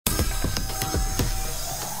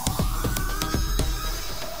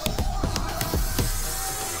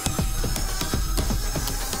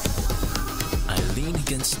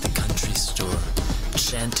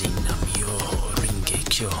chanting miulew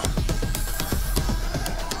ringekyo.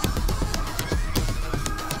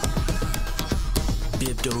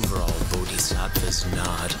 Bibbed overall bodhisattva's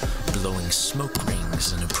nod, blowing smoke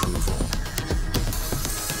rings in approval.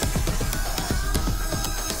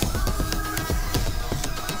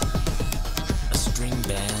 A string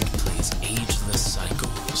band plays ageless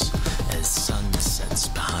cycles as sun sets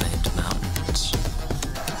behind mountains.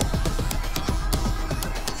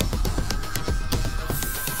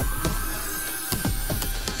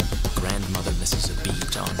 Grandmother misses a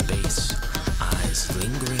beat on bass, eyes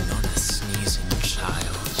lingering on a sneezing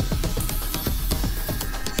child.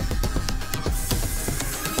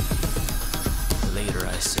 Later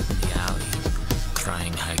I sit in the alley,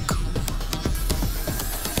 crying haiku.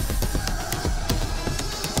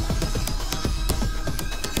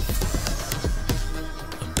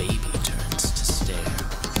 A baby turns to stare,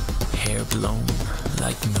 hair blown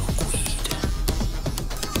like milkweed.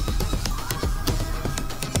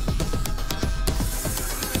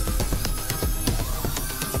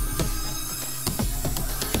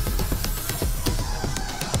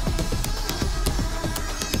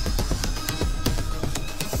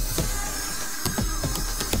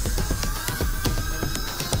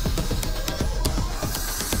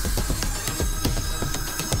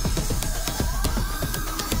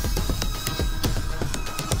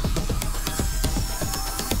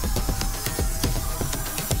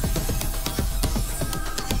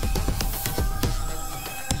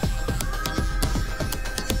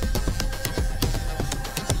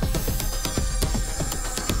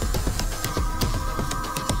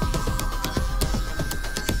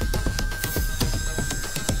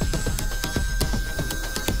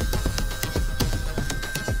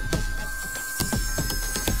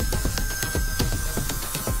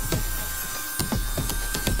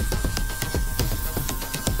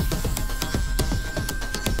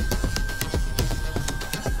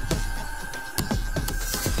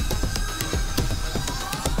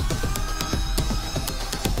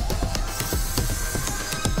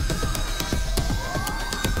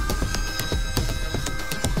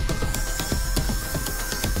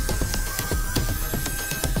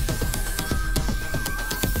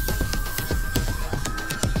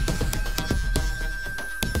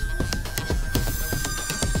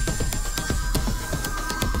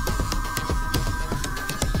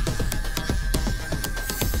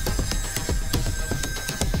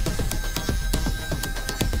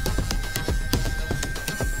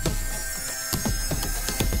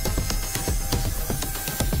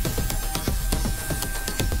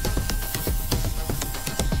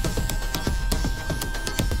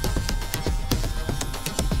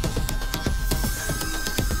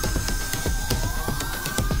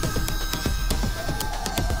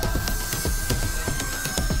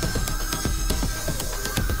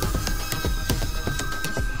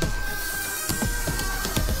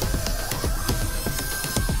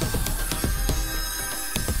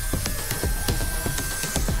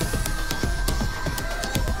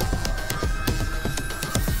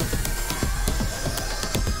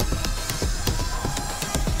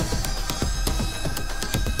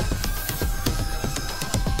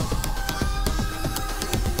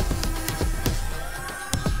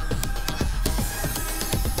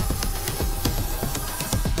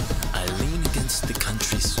 The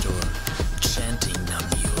country store, chanting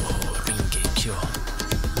miulew ringekyo.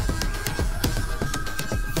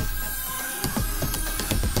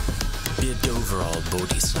 Bibbed overall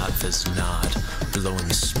bodhisattva's nod,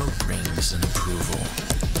 blowing smoke rings in approval.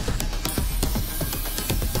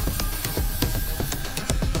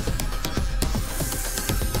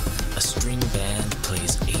 A string band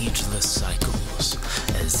plays ageless cycles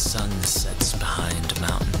as sun sets behind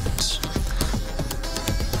mountains.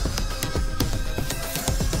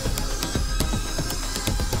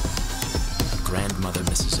 Grandmother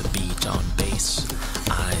misses a beat on bass,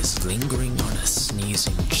 eyes lingering on a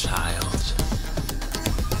sneezing child.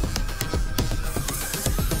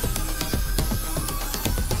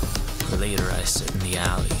 Later I sit in the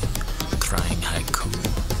alley, crying haiku.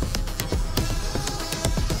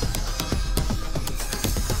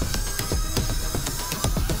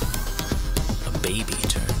 A baby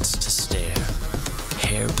turns to stare,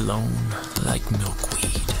 hair blown like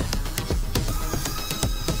milkweed.